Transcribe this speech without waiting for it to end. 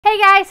Hey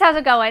guys, how's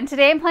it going?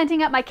 Today I'm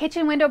planting up my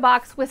kitchen window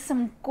box with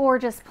some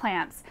gorgeous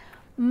plants,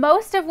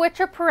 most of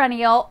which are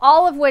perennial,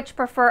 all of which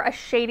prefer a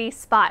shady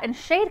spot. And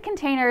shade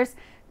containers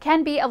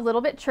can be a little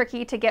bit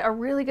tricky to get a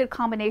really good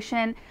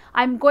combination.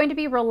 I'm going to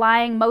be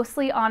relying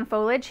mostly on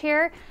foliage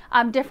here,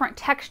 different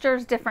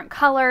textures, different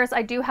colors.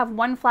 I do have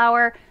one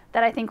flower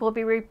that I think will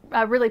be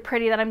really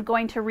pretty that I'm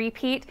going to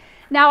repeat.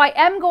 Now I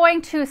am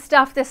going to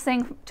stuff this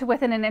thing to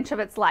within an inch of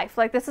its life.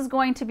 Like, this is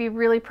going to be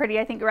really pretty,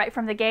 I think, right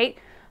from the gate.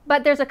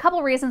 But there's a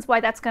couple reasons why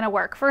that's going to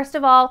work. First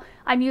of all,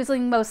 I'm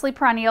using mostly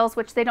perennials,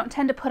 which they don't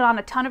tend to put on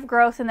a ton of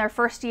growth in their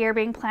first year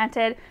being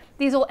planted.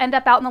 These will end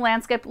up out in the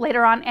landscape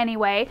later on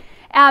anyway.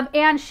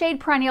 And shade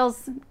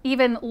perennials,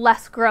 even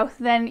less growth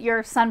than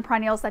your sun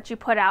perennials that you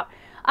put out.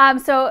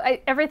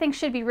 Everything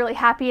should be really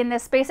happy in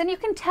this space. And you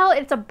can tell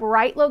it's a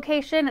bright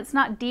location. It's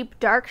not deep,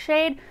 dark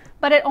shade,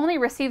 but it only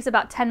receives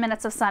about 10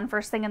 minutes of sun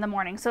first thing in the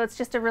morning. So it's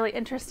just a really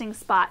interesting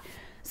spot.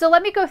 So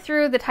let me go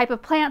through the type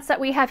of plants that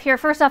we have here.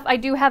 First off, I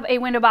do have a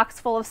window box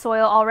full of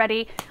soil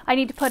already. I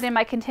need to put in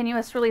my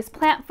continuous release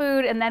plant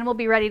food and then we'll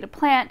be ready to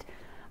plant.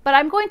 But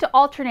I'm going to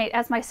alternate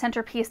as my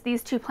centerpiece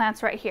these two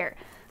plants right here.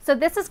 So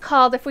this is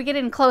called, if we get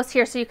in close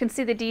here so you can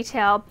see the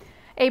detail,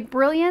 a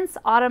Brilliance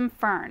Autumn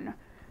Fern.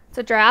 It's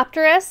a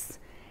Diopterus.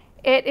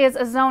 It is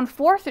a zone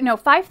 5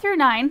 through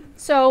 9.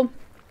 So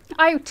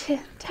I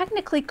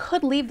technically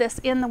could leave this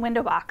in the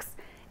window box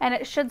and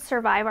it should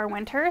survive our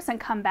winters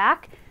and come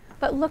back.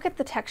 But look at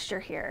the texture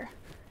here.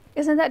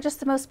 Isn't that just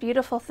the most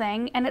beautiful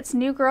thing? And its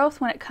new growth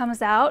when it comes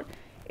out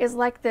is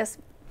like this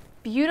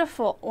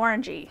beautiful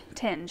orangey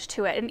tinge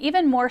to it. And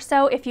even more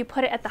so if you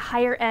put it at the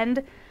higher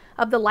end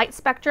of the light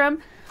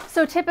spectrum.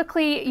 So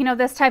typically, you know,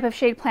 this type of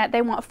shade plant,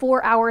 they want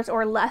 4 hours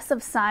or less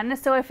of sun.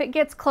 So if it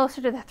gets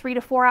closer to the 3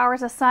 to 4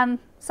 hours of sun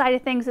side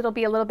of things, it'll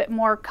be a little bit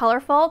more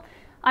colorful.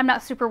 I'm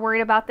not super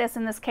worried about this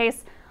in this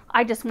case.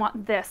 I just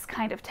want this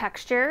kind of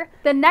texture.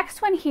 The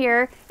next one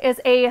here is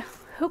a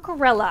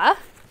Heucherella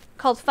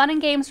called Fun and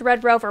Games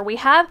Red Rover. We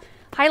have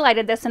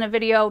highlighted this in a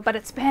video, but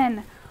it's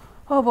been,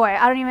 oh boy,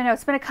 I don't even know.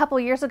 It's been a couple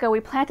years ago.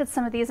 We planted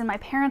some of these in my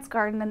parents'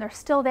 garden and they're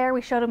still there.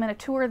 We showed them in a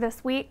tour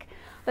this week,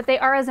 but they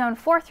are a zone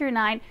 4 through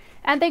 9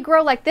 and they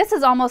grow like this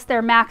is almost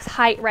their max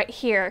height right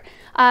here,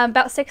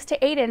 about 6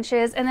 to 8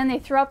 inches. And then they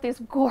throw up these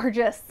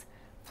gorgeous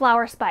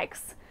flower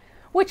spikes,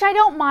 which I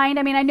don't mind.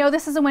 I mean, I know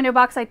this is a window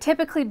box. I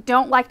typically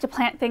don't like to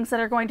plant things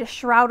that are going to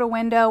shroud a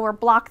window or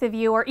block the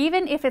view, or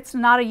even if it's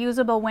not a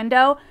usable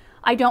window,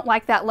 I don't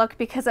like that look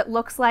because it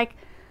looks like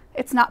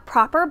it's not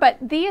proper. But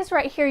these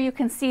right here you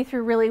can see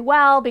through really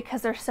well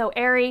because they're so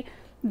airy.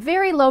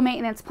 Very low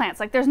maintenance plants.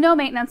 Like, there's no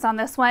maintenance on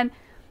this one.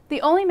 The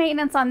only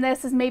maintenance on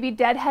this is maybe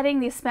deadheading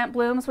these spent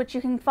blooms, which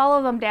you can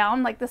follow them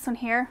down, like this one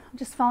here. I'm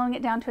just following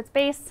it down to its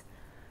base.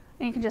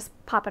 And you can just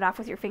pop it off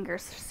with your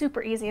fingers.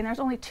 Super easy. And there's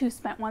only 2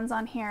 spent ones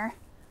on here.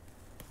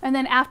 And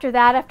then after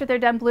that, after they're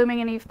done blooming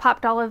and you've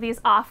popped all of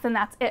these off, then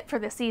that's it for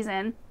the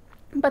season.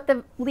 But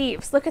the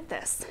leaves, look at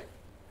this.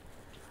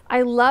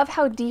 I love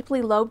how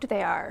deeply lobed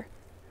they are.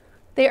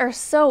 They are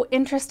so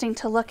interesting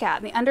to look at.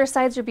 And the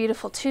undersides are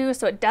beautiful too,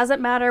 so it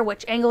doesn't matter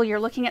which angle you're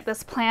looking at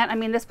this plant. I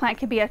mean, this plant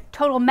could be a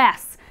total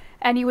mess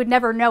and you would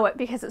never know it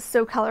because it's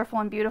so colorful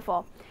and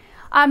beautiful.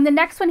 The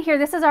next one here,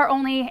 this is our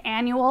only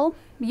annual.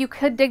 You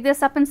could dig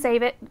this up and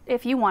save it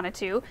if you wanted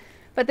to,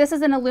 but this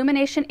is an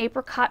Illumination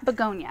Apricot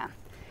Begonia.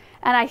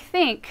 And I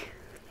think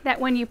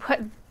that when you put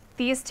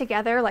these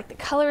together, like the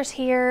colors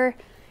here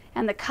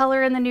and the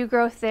color in the new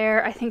growth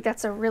there, I think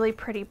that's a really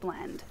pretty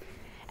blend.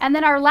 And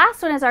then our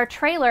last one is our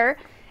trailer,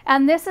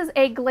 and this is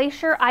a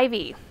Glacier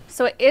Ivy.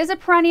 So it is a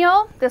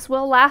perennial. This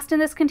will last in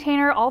this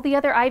container. All the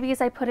other ivies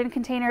I put in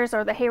containers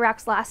or the hay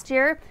racks last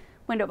year,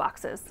 window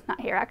boxes,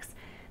 not hay racks,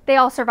 they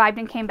all survived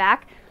and came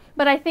back.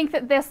 But I think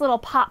that this little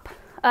pop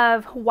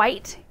of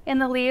white in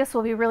the leaves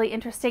will be really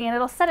interesting, and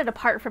it'll set it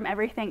apart from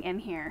everything in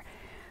here.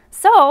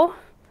 So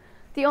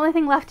the only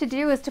thing left to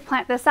do is to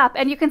plant this up.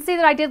 And you can see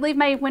that I did leave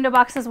my window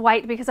boxes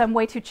white because I'm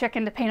way too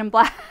chicken to paint them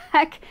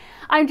black.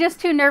 I'm just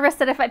too nervous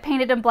that if I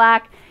painted them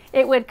black,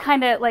 it would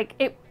kind of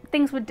like,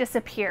 things would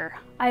disappear.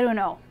 I don't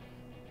know.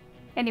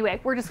 Anyway,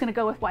 we're just gonna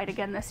go with white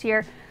again this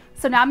year.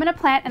 So now I'm gonna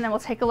plant and then we'll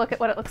take a look at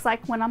what it looks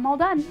like when I'm all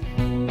done.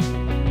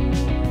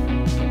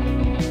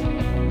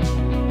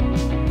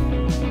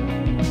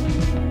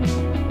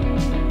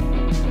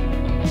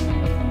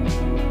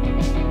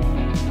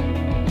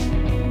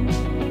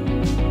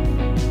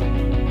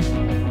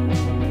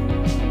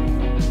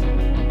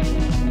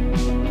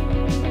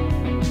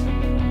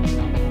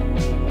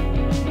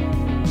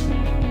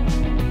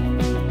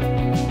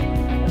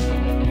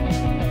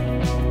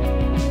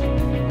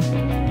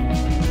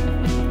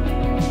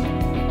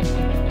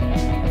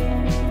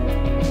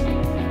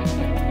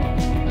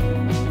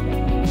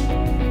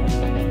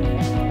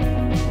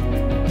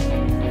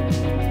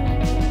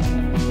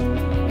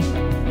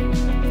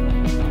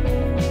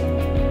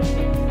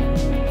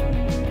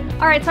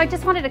 All right, so I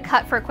just wanted to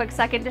cut for a quick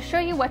second to show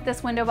you what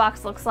this window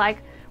box looks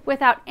like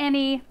without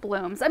any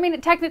blooms. I mean,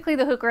 technically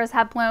the heucheras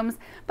have blooms,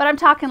 but I'm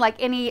talking like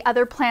any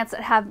other plants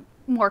that have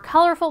more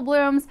colorful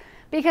blooms.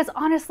 because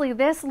honestly,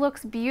 this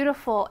looks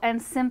beautiful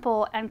and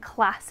simple and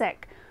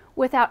classic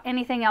without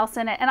anything else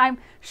in it. And I'm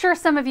sure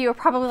some of you are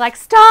probably like,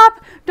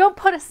 stop, don't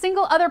put a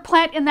single other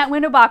plant in that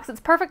window box. It's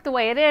perfect the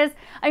way it is.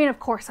 I mean, of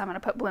course I'm going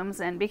to put blooms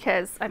in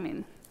because, I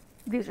mean,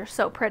 these are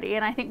so pretty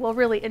and I think we'll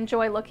really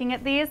enjoy looking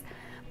at these.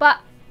 But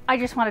I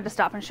just wanted to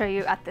stop and show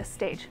you at this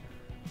stage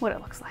what it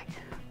looks like.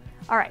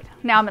 All right,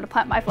 now I'm going to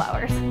plant my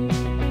flowers.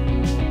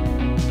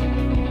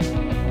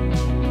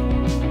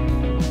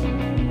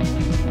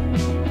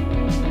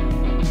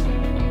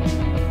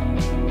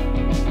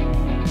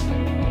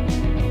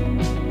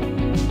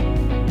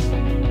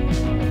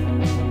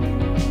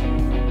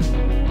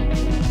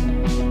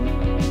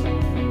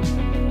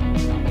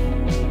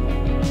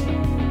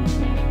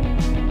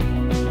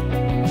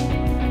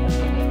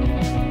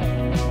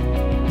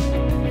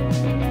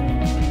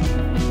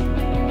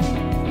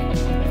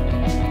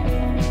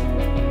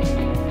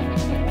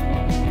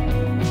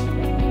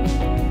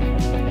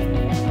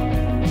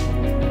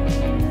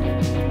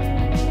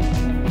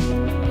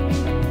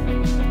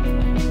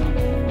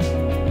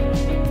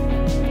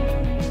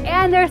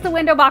 And there's the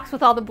window box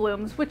with all the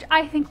blooms, which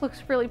I think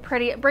looks really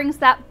pretty. It brings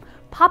that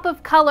pop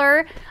of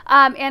color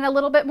and a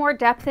little bit more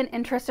depth and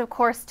interest, of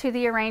course, to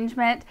the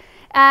arrangement.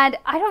 And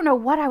I don't know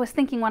what I was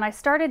thinking when I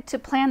started to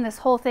plan this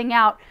whole thing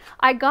out.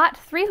 I got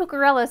 3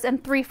 heucherellas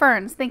and 3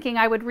 ferns, thinking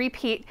I would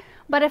repeat.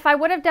 But if I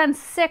would have done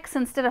 6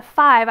 instead of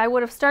 5, I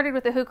would have started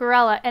with a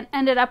heucherella and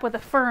ended up with a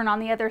fern on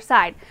the other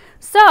side.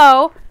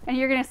 So, and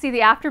you're going to see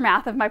the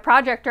aftermath of my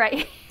project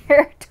right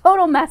here,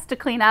 total mess to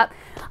clean up.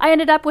 I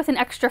ended up with an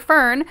extra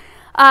fern.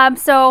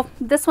 So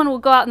this one will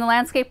go out in the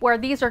landscape where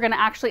these are going to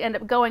actually end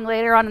up going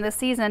later on in the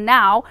season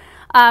now,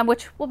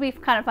 which will be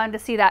kind of fun to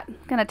see that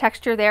kind of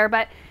texture there.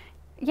 But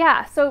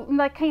yeah, so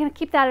like kind of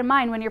keep that in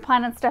mind when you're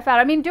planning stuff out.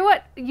 I mean, do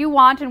what you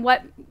want and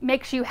what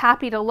makes you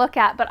happy to look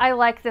at, but I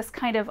like this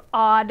kind of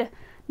odd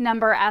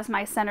number as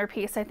my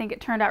centerpiece. I think it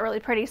turned out really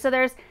pretty. So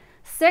there's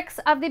 6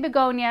 of the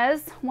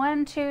begonias,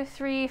 1, 2,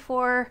 3,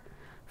 4,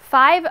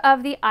 5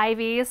 of the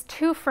ivies,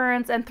 2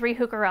 ferns, and 3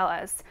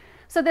 heucherellas.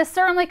 So this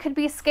certainly could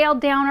be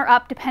scaled down or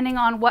up depending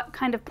on what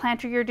kind of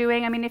planter you're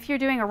doing. I mean, if you're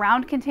doing a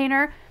round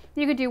container,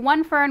 you could do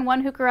 1 fern,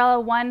 1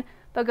 heucherella, 1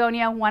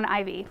 begonia, 1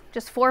 ivy.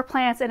 Just 4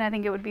 plants, and I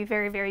think it would be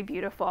very, very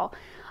beautiful.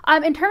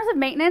 In terms of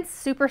maintenance,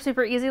 super,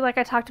 super easy. Like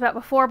I talked about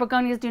before,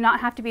 begonias do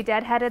not have to be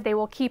deadheaded. They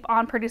will keep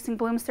on producing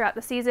blooms throughout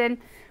the season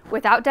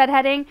without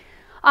deadheading.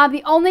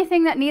 The only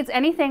thing that needs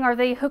anything are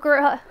the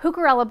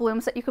heucherella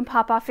blooms that you can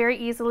pop off very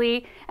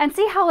easily. And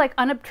see how like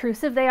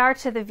unobtrusive they are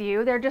to the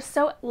view. They're just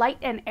so light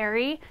and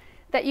airy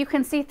that you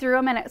can see through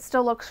them and it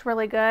still looks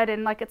really good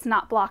and like it's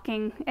not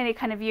blocking any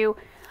kind of view.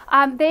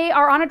 They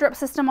are on a drip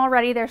system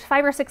already. There's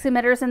 5 or 6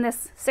 emitters in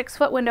this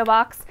 6-foot window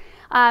box.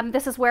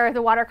 This is where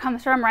the water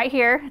comes from right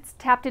here. It's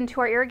tapped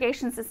into our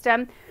irrigation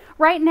system.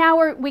 Right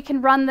now we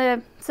can run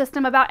the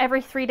system about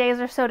every 3 days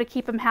or so to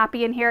keep them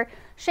happy in here.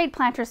 Shade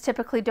planters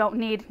typically don't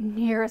need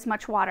near as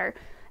much water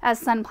as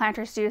sun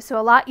planters do, so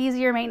a lot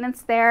easier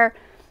maintenance there.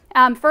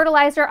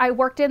 Fertilizer, I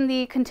worked in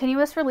the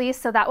continuous release,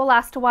 so that will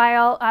last a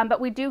while, but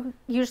we do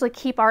usually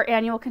keep our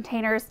annual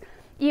containers,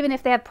 even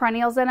if they have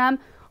perennials in them,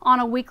 on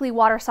a weekly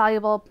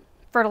water-soluble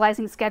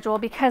fertilizing schedule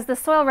because the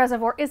soil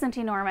reservoir isn't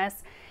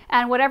enormous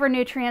and whatever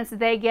nutrients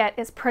they get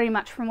is pretty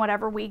much from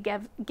whatever we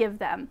give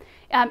them.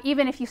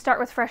 Even if you start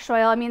with fresh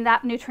soil, I mean,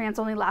 that nutrients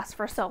only last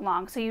for so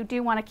long, so you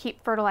do want to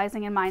keep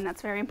fertilizing in mind.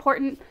 That's very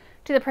important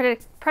to the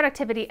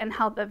productivity and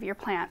health of your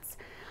plants.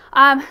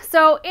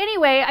 So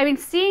anyway, I mean,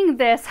 seeing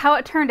this, how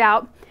it turned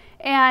out,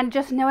 and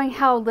just knowing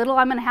how little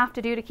I'm going to have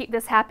to do to keep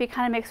this happy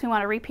kind of makes me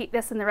want to repeat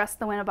this in the rest of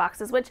the window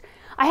boxes, which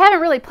I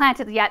haven't really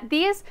planted yet.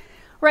 These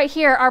right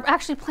here are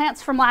actually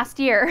plants from last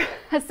year.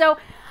 So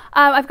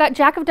I've got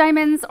Jack of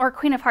Diamonds or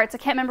Queen of Hearts. I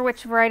can't remember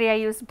which variety I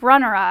used.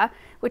 Brunnera,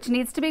 which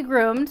needs to be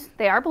groomed.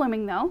 They are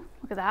blooming though.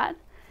 Look at that.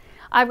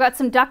 I've got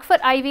some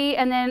Duckfoot Ivy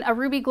and then a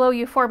Ruby Glow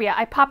Euphorbia.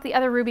 I popped the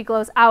other Ruby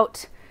Glows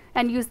out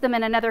and used them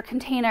in another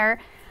container.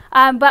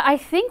 But I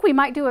think we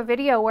might do a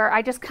video where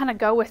I just kind of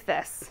go with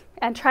this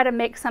and try to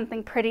make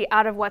something pretty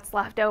out of what's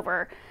left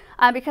over.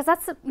 Because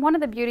that's one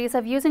of the beauties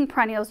of using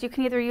perennials. You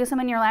can either use them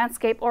in your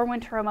landscape or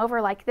winter them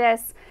over like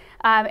this.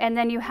 And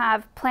then you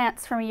have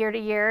plants from year to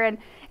year. And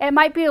it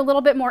might be a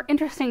little bit more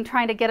interesting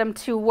trying to get them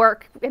to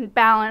work in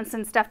balance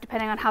and stuff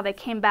depending on how they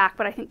came back.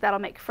 But I think that'll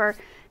make for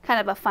kind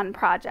of a fun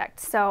project.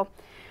 So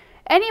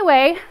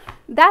anyway,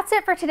 that's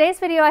it for today's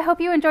video. I hope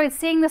you enjoyed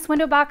seeing this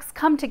window box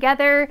come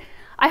together.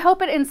 I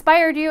hope it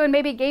inspired you and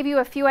maybe gave you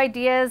a few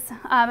ideas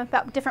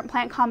about different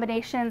plant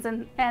combinations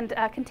and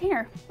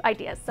container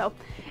ideas. So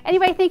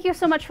anyway, thank you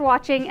so much for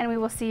watching and we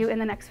will see you in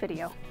the next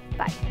video.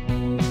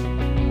 Bye.